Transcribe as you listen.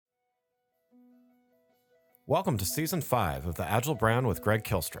Welcome to Season 5 of the Agile Brand with Greg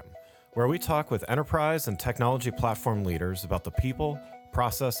Kihlstrom, where we talk with enterprise and technology platform leaders about the people,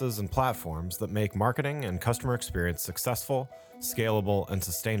 processes, and platforms that make marketing and customer experience successful, scalable, and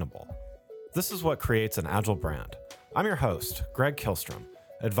sustainable. This is what creates an Agile brand. I'm your host, Greg Kihlstrom,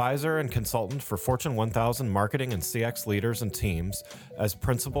 advisor and consultant for Fortune 1000 marketing and CX leaders and teams as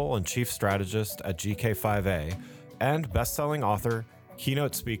principal and chief strategist at GK5A, and best-selling author,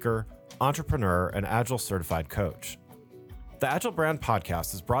 keynote speaker, entrepreneur, and Agile certified coach. The Agile Brand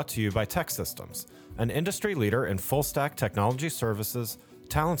podcast is brought to you by TEKsystems, an industry leader in full-stack technology services,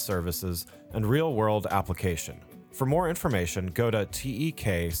 talent services, and real-world application. For more information, go to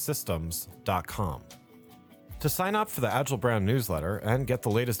teksystems.com. To sign up for the Agile Brand newsletter and get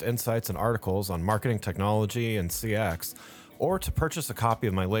the latest insights and articles on marketing technology and CX, or to purchase a copy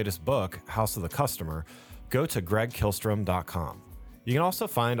of my latest book, House of the Customer, go to gregkihlstrom.com. You can also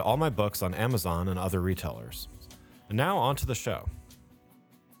find all my books on Amazon and other retailers. And now on to the show.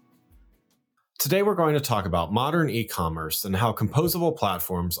 Today we're going to talk about modern e-commerce and how composable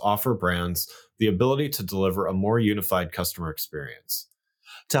platforms offer brands the ability to deliver a more unified customer experience.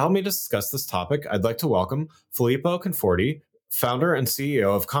 To help me discuss this topic, I'd like to welcome Filippo Conforti, founder and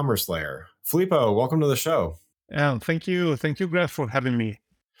CEO of Commerce Layer. Filippo, welcome to the show. Thank you. Thank you, Greg, for having me.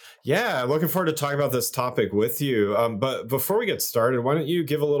 Yeah, looking forward to talking about this topic with you. But before we get started, why don't you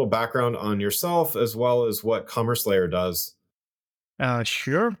give a little background on yourself as well as what Commerce Layer does?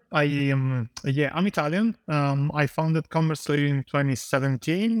 Sure. I'm Italian. I founded Commerce Layer in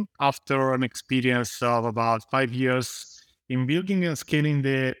 2017 after an experience of about 5 years in building and scaling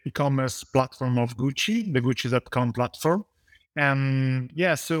the e-commerce platform of Gucci, the Gucci.com platform.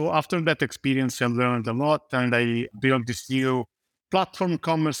 So after that experience, I learned a lot and I built this new platform,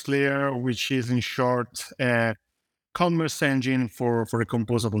 Commerce Layer, which is in short a commerce engine for a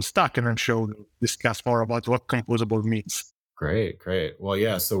composable stack. And I'm sure we'll discuss more about what composable means. Great. Well,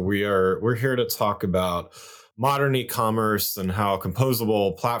 yeah, so we're here to talk about modern e-commerce and how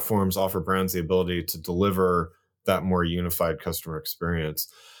composable platforms offer brands the ability to deliver that more unified customer experience.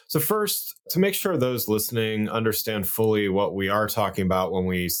 So first, to make sure those listening understand fully what we are talking about when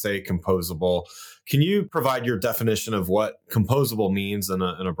we say composable, can you provide your definition of what composable means in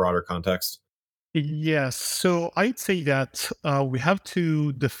a broader context? Yes. So I'd say that we have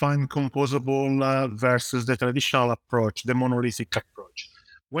to define composable versus the traditional approach, the monolithic approach.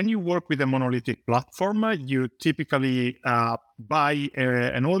 When you work with a monolithic platform, you typically buy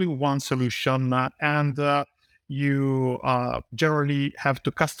an all-in-one solution and you generally have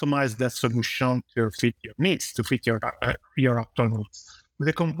to customize that solution to fit your needs, to fit your actual needs. With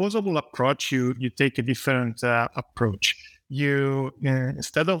a composable approach, you take a different approach. You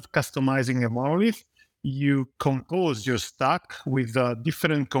instead of customizing a monolith, you compose your stack with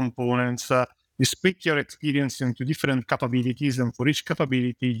different components. You split your experience into different capabilities, and for each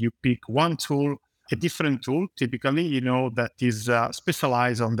capability, you pick one tool, a different tool, typically, that is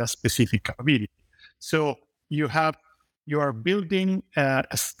specialized on that specific capability. So you are building a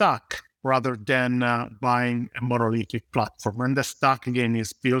stack rather than buying a monolithic platform, and the stack again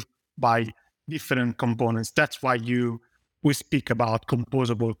is built by different components. That's why we speak about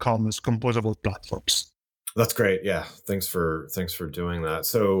composable commerce, composable platforms. That's great. Yeah. Thanks for doing that.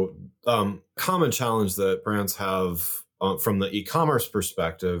 So common challenge that brands have from the e-commerce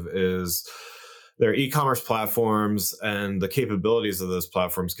perspective is their e-commerce platforms and the capabilities of those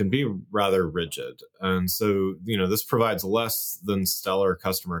platforms can be rather rigid. And so, this provides less than stellar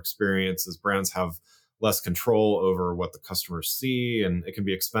customer experience as brands have less control over what the customers see, and it can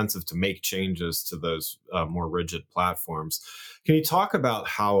be expensive to make changes to those more rigid platforms. Can you talk about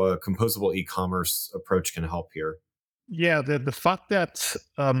how a composable e-commerce approach can help here? Yeah, the fact that,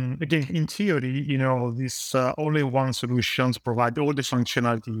 again, in theory, these all-in-one solutions provide all the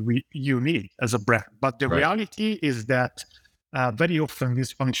functionality you need as a brand. But the reality is that very often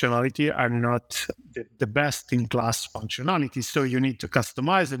these functionality are not the best-in-class functionality. So you need to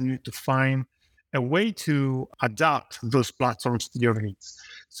customize and you need to find a way to adapt those platforms to your needs.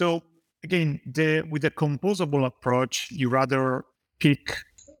 So again, with a composable approach, you rather pick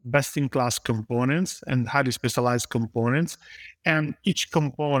best-in-class components and highly specialized components, and each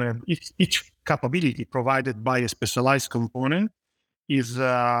component, each capability provided by a specialized component is,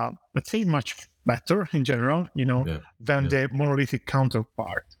 let's say, much better in general, than the monolithic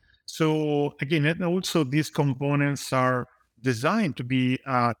counterpart. So again, and also these components are designed to be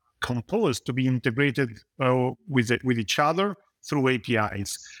composed, to be integrated with each other through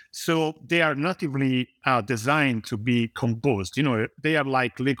APIs. So they are natively designed to be composed. They are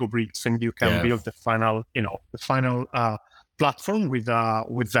like Lego bricks, and you can build the final platform with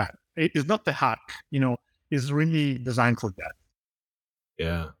that. It is not a hack. is really designed for that.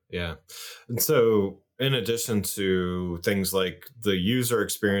 Yeah, yeah. And so in addition to things like the user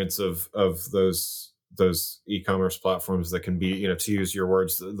experience of those e-commerce platforms that can be, to use your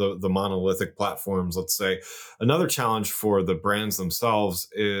words, the monolithic platforms, let's say, another challenge for the brands themselves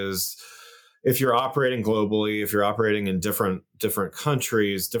is if you're operating globally, if you're operating in different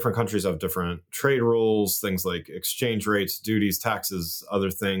countries have different trade rules, things like exchange rates, duties, taxes,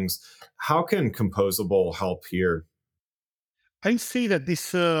 other things. How can Composable help here? I see that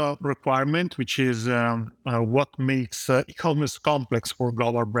this requirement, which is what makes e-commerce complex for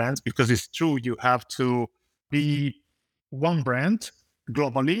global brands, because it's true, you have to be one brand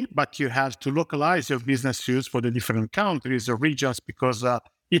globally, but you have to localize your business use for the different countries or regions, because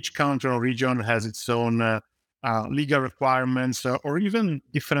each country or region has its own legal requirements or even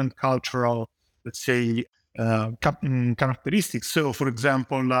different cultural, let's say, characteristics. So, for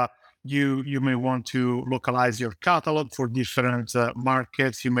example, you may want to localize your catalog for different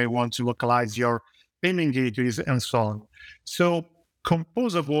markets. You may want to localize your payment gateways and so on. So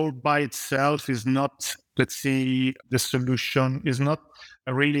Composable by itself is not, let's say, the solution is not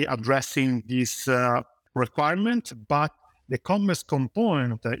really addressing this requirement, but the commerce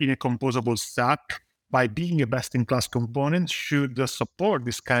component in a composable stack, by being a best-in-class component, should support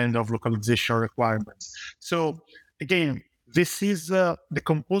this kind of localization requirements. So again, this is the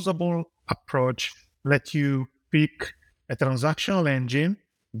composable approach. Let you pick a transactional engine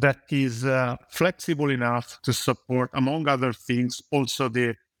that is flexible enough to support, among other things, also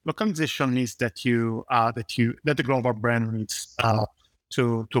the localization needs that the global brand needs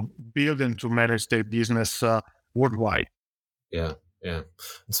to build and to manage their business worldwide. Yeah, yeah.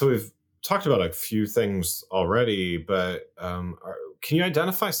 And so we've talked about a few things already, but can you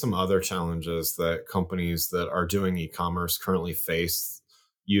identify some other challenges that companies that are doing e-commerce currently face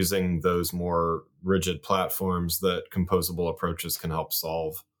using those more rigid platforms that composable approaches can help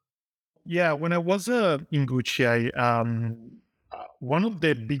solve? Yeah, when I was in Gucci, one of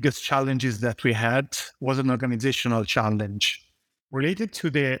the biggest challenges that we had was an organizational challenge related to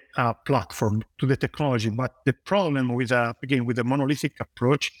the platform, to the technology. But the problem with, again, with the monolithic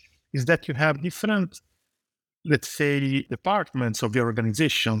approach is that you have different, let's say, departments of your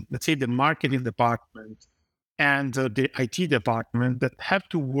organization. Let's say the marketing department and the IT department that have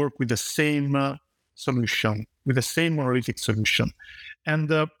to work with the same solution, with the same monolithic solution. And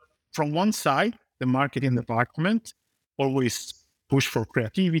from one side, the marketing department always push for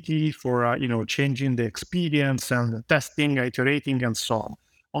creativity, for changing the experience and testing, iterating, and so on.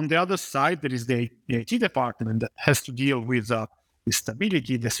 On the other side, there is the IT department that has to deal with the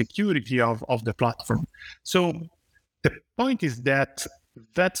stability, the security of the platform. So the point is that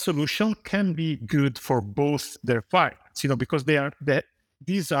that solution can be good for both the requirements, because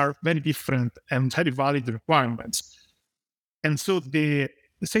these are very different and very valid requirements. And so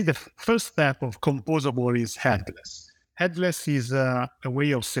let's say the first step of Composable is headless. Headless is a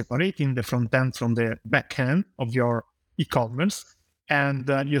way of separating the front end from the back end of your e-commerce, and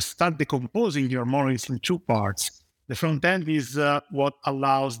you start decomposing your monolith in two parts. The front end is what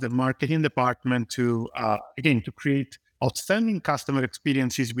allows the marketing department to, again, to create outstanding customer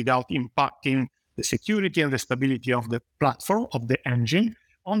experiences without impacting the security and the stability of the platform, of the engine.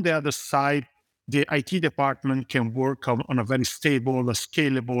 On the other side, the IT department can work on a very stable,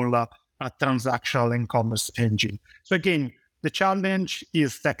 scalable, transactional and commerce engine. So again, the challenge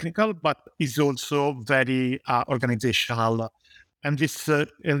is technical, but is also very organizational. And this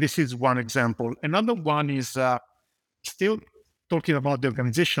is one example. Another one is still talking about the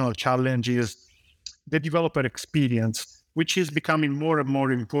organizational challenge is the developer experience, which is becoming more and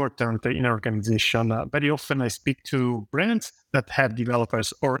more important in our organization. Very often I speak to brands that have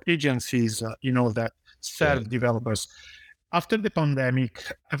developers or agencies, that serve developers. After the pandemic,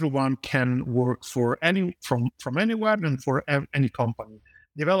 everyone can work from anywhere and for any company.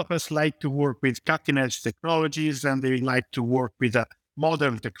 Developers like to work with cutting edge technologies and they like to work with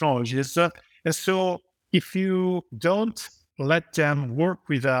modern technologies. And so if you don't let them work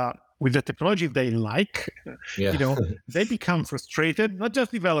with the technology they like, Yeah. they become frustrated. Not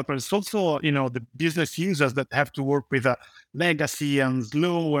just developers, also the business users that have to work with a legacy and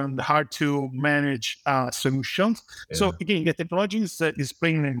slow and hard to manage solutions. Yeah. So again, the technology is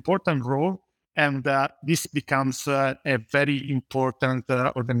playing an important role, and this becomes a very important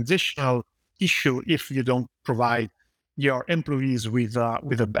organizational issue if you don't provide your employees with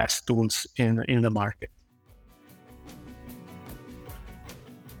the best tools in the market.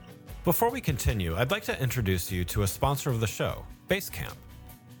 Before we continue, I'd like to introduce you to a sponsor of the show, Basecamp.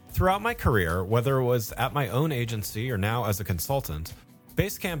 Throughout my career, whether it was at my own agency or now as a consultant,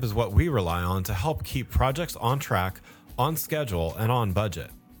 Basecamp is what we rely on to help keep projects on track, on schedule, and on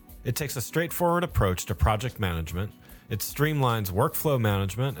budget. It takes a straightforward approach to project management. It streamlines workflow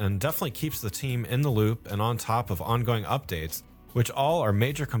management and definitely keeps the team in the loop and on top of ongoing updates, which all are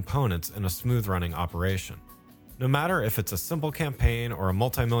major components in a smooth running operation. No matter if it's a simple campaign or a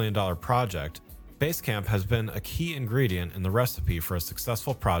multi-million-dollar project, Basecamp has been a key ingredient in the recipe for a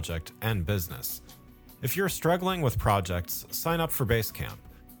successful project and business. If you're struggling with projects, sign up for Basecamp.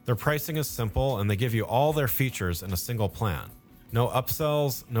 Their pricing is simple and they give you all their features in a single plan. No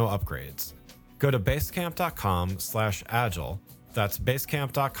upsells, no upgrades. Go to basecamp.com/agile, that's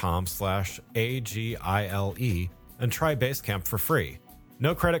basecamp.com/AGILE, and try Basecamp for free.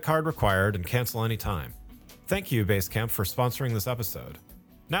 No credit card required and cancel anytime. Thank you, Basecamp, for sponsoring this episode.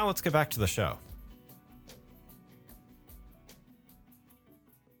 Now let's get back to the show.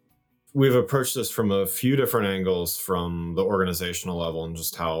 We've approached this from a few different angles, from the organizational level and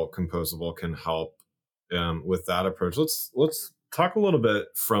just how Composable can help with that approach. Let's talk a little bit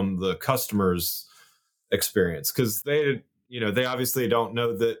from the customer's experience, because they obviously don't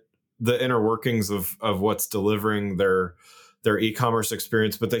know that the inner workings of what's delivering their e-commerce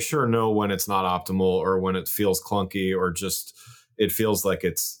experience, but they sure know when it's not optimal or when it feels clunky or just it feels like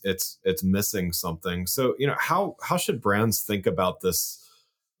it's missing something. So how should brands think about this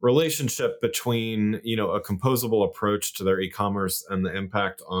relationship between a composable approach to their e-commerce and the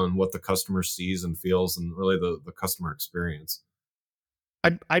impact on what the customer sees and feels and really the customer experience?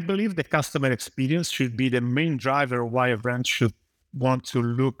 I believe the customer experience should be the main driver why a brand should want to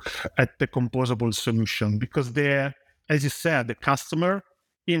look at the composable solution, because as you said, the customer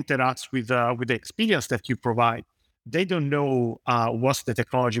interacts with the experience that you provide. They don't know what's the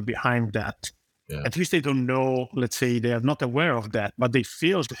technology behind that. Yeah. At least they don't know, let's say they are not aware of that, but they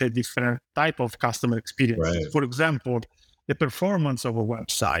feel a different type of customer experience. Right. For example, the performance of a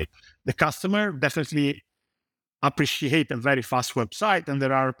website. The customer definitely appreciate a very fast website, and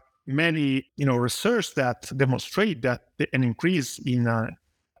there are many research that demonstrate that an increase in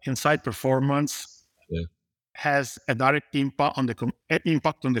site performance has a direct impact on the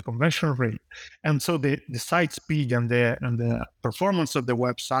conversion rate. And so the site speed and the performance of the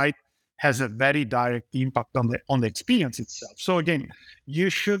website has a very direct impact on the experience itself. So again, you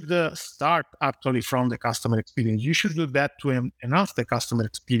should start actually from the customer experience. You should do that to enhance the customer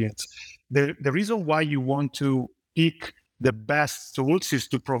experience. The reason why you want to pick the best tools is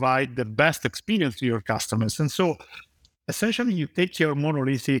to provide the best experience to your customers. And so essentially you take your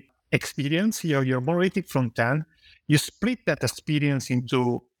monolithic experience, your monolithic front end, you split that experience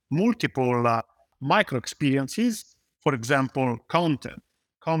into multiple micro experiences. For example, content,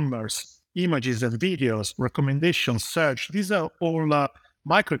 commerce, images and videos, recommendations, search. These are all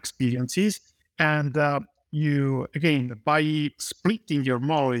micro experiences. And you, again, by splitting your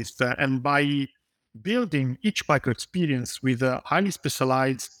monolith and by building each micro experience with highly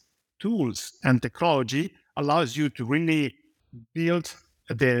specialized tools and technology, allows you to really build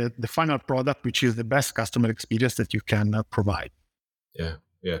the final product, which is the best customer experience that you can provide. Yeah,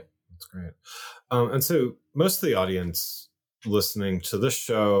 that's great. And so most of the audience listening to this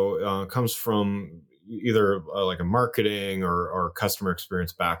show comes from either like a marketing or customer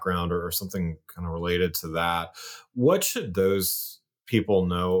experience background or something kind of related to that. What should those people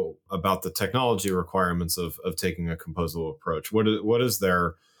know about the technology requirements of taking a composable approach? What is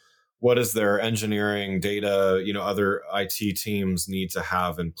their engineering, data, other IT teams need to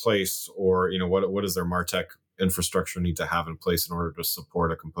have in place, or what does their MarTech infrastructure need to have in place in order to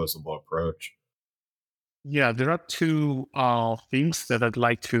support a composable approach? Yeah, there are two things that I'd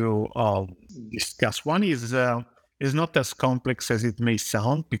like to discuss. One is not as complex as it may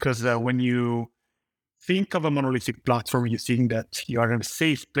sound, because when you think of a monolithic platform, you think that you are in a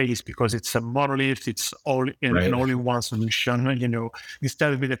safe place because it's a monolith, it's all in an all-in-one solution.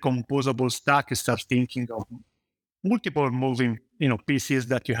 Instead of with a composable stack, you start thinking of multiple moving pieces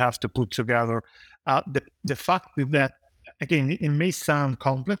that you have to put together. The fact that, again, it may sound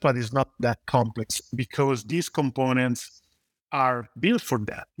complex, but it's not that complex, because these components are built for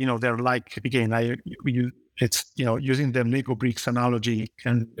that. They're like, again, using the Lego bricks analogy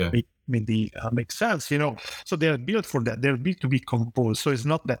can make sense. So they're built for that. They're built to be composed, so it's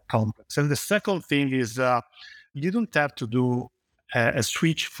not that complex. And the second thing is, you don't have to do a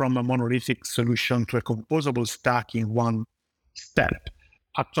switch from a monolithic solution to a composable stack in one step.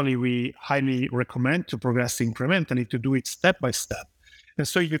 Actually, we highly recommend to progress incrementally, to do it step by step. And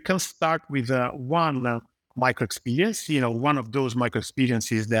so you can start with one micro experience, one of those micro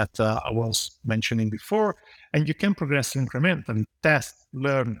experiences that I was mentioning before, and you can progress incrementally, test,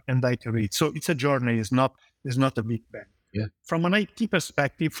 learn, and iterate. So it's a journey. It's not a big bang. Yeah. From an IT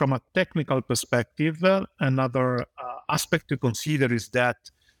perspective, from a technical perspective, another aspect to consider is that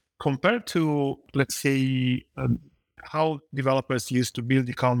compared to, let's say, how developers used to build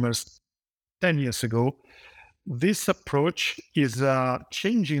e-commerce 10 years ago, this approach is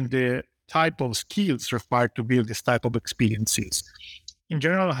changing the type of skills required to build this type of experiences. In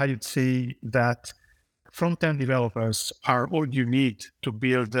general, I would say that front-end developers are all you need to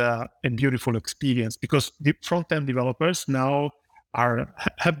build a beautiful experience, because the front-end developers now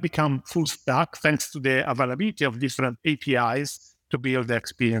have become full stack thanks to the availability of different APIs to build the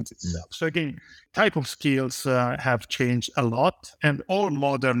experience itself. So again, type of skills have changed a lot, and all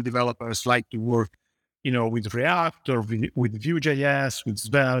modern developers like to work, with React or with Vue.js, with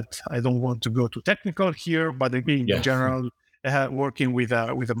Svelte. I don't want to go too technical here, but again, in Yeah. general, working with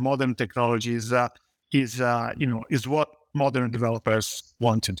the modern technologies is what modern developers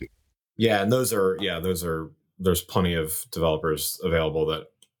want to do. Yeah, and there's plenty of developers available that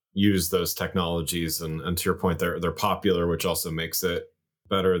use those technologies, and to your point, they're popular, which also makes it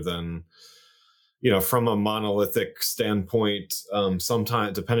better than, from a monolithic standpoint.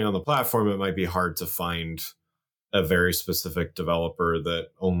 Sometimes, depending on the platform, it might be hard to find a very specific developer that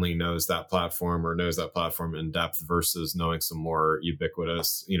only knows that platform or knows that platform in depth versus knowing some more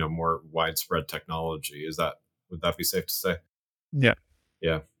ubiquitous, more widespread technology. Would that be safe to say? Yeah,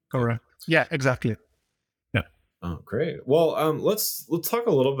 Yeah. correct. Yeah, exactly. Yeah. Oh, great. Well, let's talk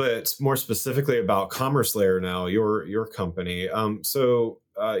a little bit more specifically about Commerce Layer now, your company.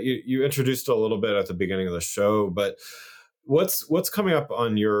 You introduced it a little bit at the beginning of the show, but what's coming up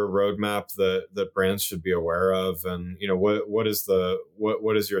on your roadmap that brands should be aware of, and what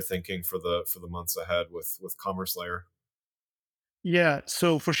is your thinking for the months ahead with Commerce Layer? Yeah,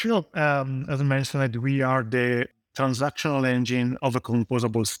 so for sure, as I mentioned, we are the transactional engine of a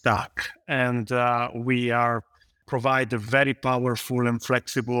composable stack, and we are provide a very powerful and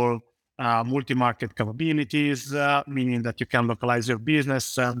flexible multi-market capabilities, meaning that you can localize your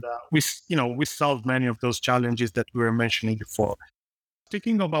business, and we solve many of those challenges that we were mentioning before.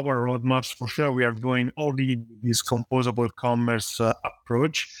 Speaking of our roadmaps, for sure, we are going all in with this composable commerce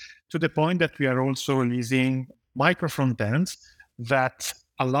approach, to the point that we are also releasing micro front ends that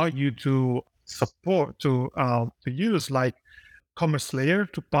allow you to support to use like Commerce Layer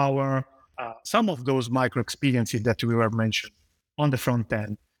to power some of those micro experiences that we were mentioning on the front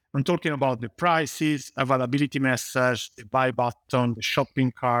end. I'm talking about the prices, availability message, the buy button, the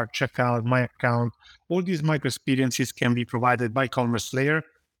shopping cart, checkout, my account. All these micro experiences can be provided by Commerce Layer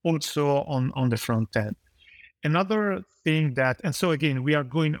also on the front end. Another thing and so again, we are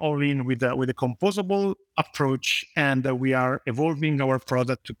going all in with a composable approach, and we are evolving our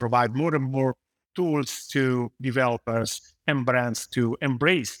product to provide more and more tools to developers and brands to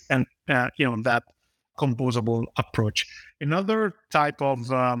embrace and that composable approach. Another type of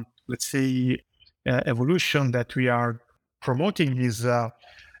let's say evolution that we are promoting is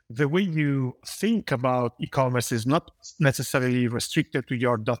the way you think about e-commerce is not necessarily restricted to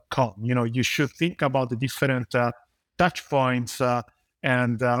your .com. You should think about the different touch points,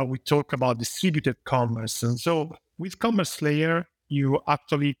 and we talk about distributed commerce. And so with Commerce Layer, you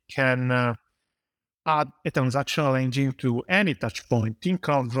actually can add a transactional engine to any touch point. Think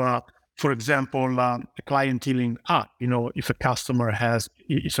of, for example, a clienteling app. If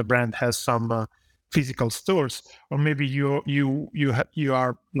if a brand has some physical stores, or maybe you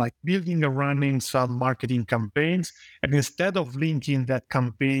are like building and running some marketing campaigns, and instead of linking that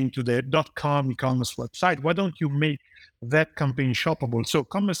campaign to the .com e-commerce website, why don't you make that campaign shoppable? So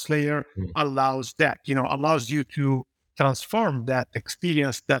Commerce Layer allows that. Allows you to transform that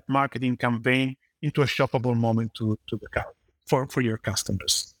experience, that marketing campaign, into a shoppable moment to the for your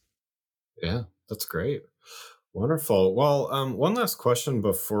customers. Yeah, that's great. Wonderful. Well, one last question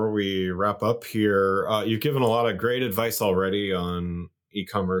before we wrap up here. You've given a lot of great advice already on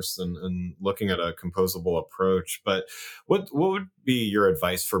e-commerce and looking at a composable approach, but what would be your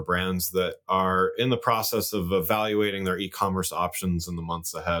advice for brands that are in the process of evaluating their e-commerce options in the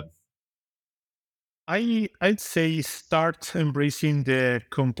months ahead? I'd say start embracing the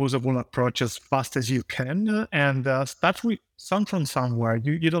composable approach as fast as you can, and start from somewhere.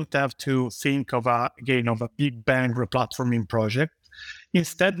 You don't have to think of a big bang replatforming project.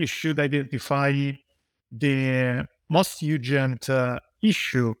 Instead, you should identify the most urgent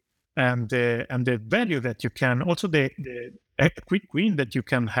issue and the value that you can, also the a quick win that you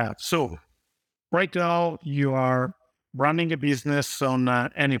can have. So right now, you are running a business on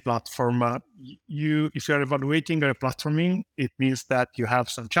any platform. If you're evaluating a platforming, it means that you have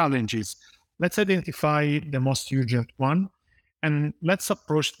some challenges. Let's identify the most urgent one, and let's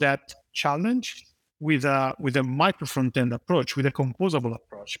approach that challenge with a micro front end approach, with a composable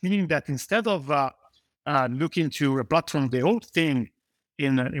approach, meaning that instead of looking to replatform the whole thing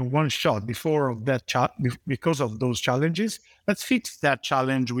in one shot because of those challenges, let's fix that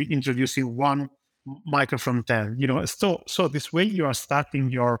challenge with introducing one micro front end. So this way you are starting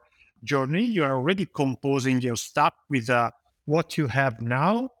your journey. You are already composing your stack with what you have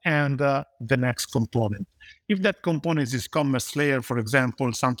now and the next component. If that component is commerce layer, for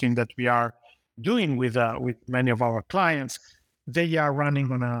example, something that we are doing with many of our clients, they are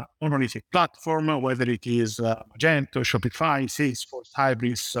running on a monolithic platform, whether it is Magento, Shopify, Salesforce,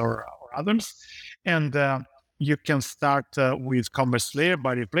 Hybris, or others. And you can start with commerce layer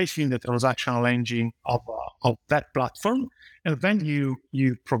by replacing the transactional engine of that platform, and then you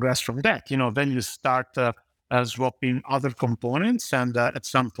progress from that. Then you start swapping other components, and at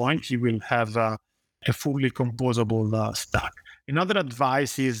some point you will have a fully composable stack. Another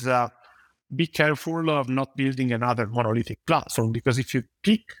advice is be careful of not building another monolithic platform, because if you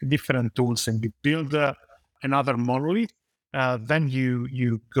pick different tools and you build another monolith, then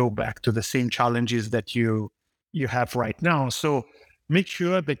you go back to the same challenges that you have right now. So make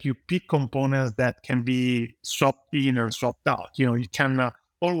sure that you pick components that can be swapped in or swapped out. You can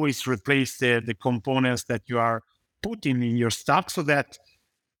always replace the components that you are putting in your stack, so that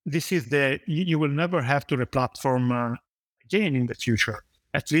you will never have to replatform again in the future.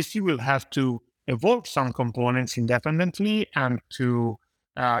 At least you will have to evolve some components independently and to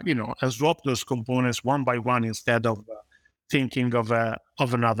swap those components one by one, instead of thinking of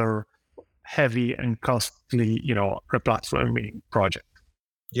another heavy and costly replatforming project.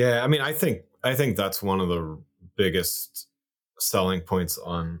 Yeah, I mean, I think that's one of the biggest selling points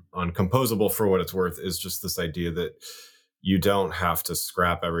on Composable, for what it's worth, is just this idea that you don't have to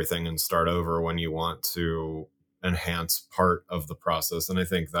scrap everything and start over when you want to enhance part of the process. And I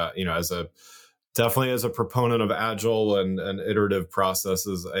think that, definitely as a proponent of agile and iterative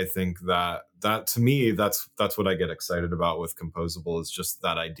processes, I think that to me, that's what I get excited about with Composable, is just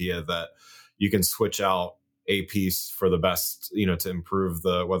that idea that you can switch out a piece for the best, to improve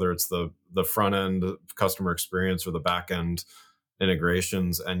whether it's the front end customer experience or the back end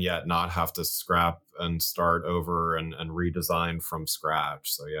integrations, and yet not have to scrap and start over and redesign from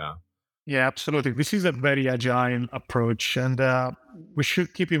scratch. So yeah. Yeah, absolutely. This is a very agile approach. And we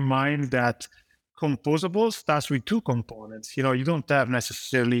should keep in mind that Composable starts with two components. You don't have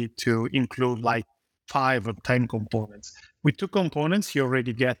necessarily to include like 5 or 10 components. With two components, you're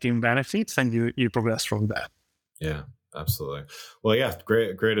already getting benefits, and you progress from that. Yeah, absolutely. Well, yeah,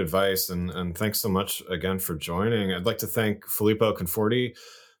 great advice. And thanks so much again for joining. I'd like to thank Filippo Conforti,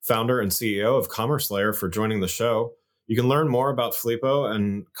 founder and CEO of Commerce Layer, for joining the show. You can learn more about Filippo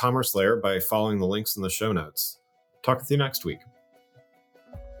and Commerce Layer by following the links in the show notes. Talk with you next week.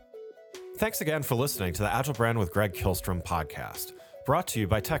 Thanks again for listening to the Agile Brand with Greg Kihlstrom podcast, brought to you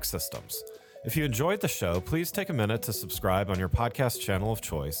by Tech Systems. If you enjoyed the show, please take a minute to subscribe on your podcast channel of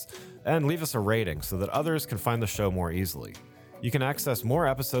choice and leave us a rating so that others can find the show more easily. You can access more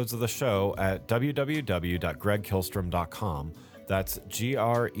episodes of the show at www.gregkihlstrom.com. That's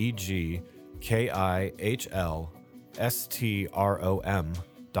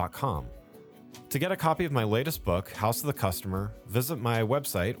GregKihlstrom.com. To get a copy of my latest book, House of the Customer, visit my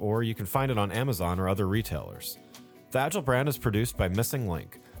website, or you can find it on Amazon or other retailers. The Agile Brand is produced by Missing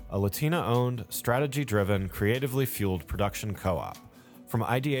Link, a Latina-owned, strategy-driven, creatively fueled production co-op. From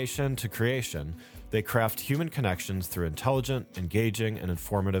ideation to creation, they craft human connections through intelligent, engaging, and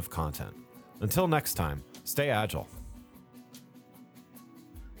informative content. Until next time, stay agile.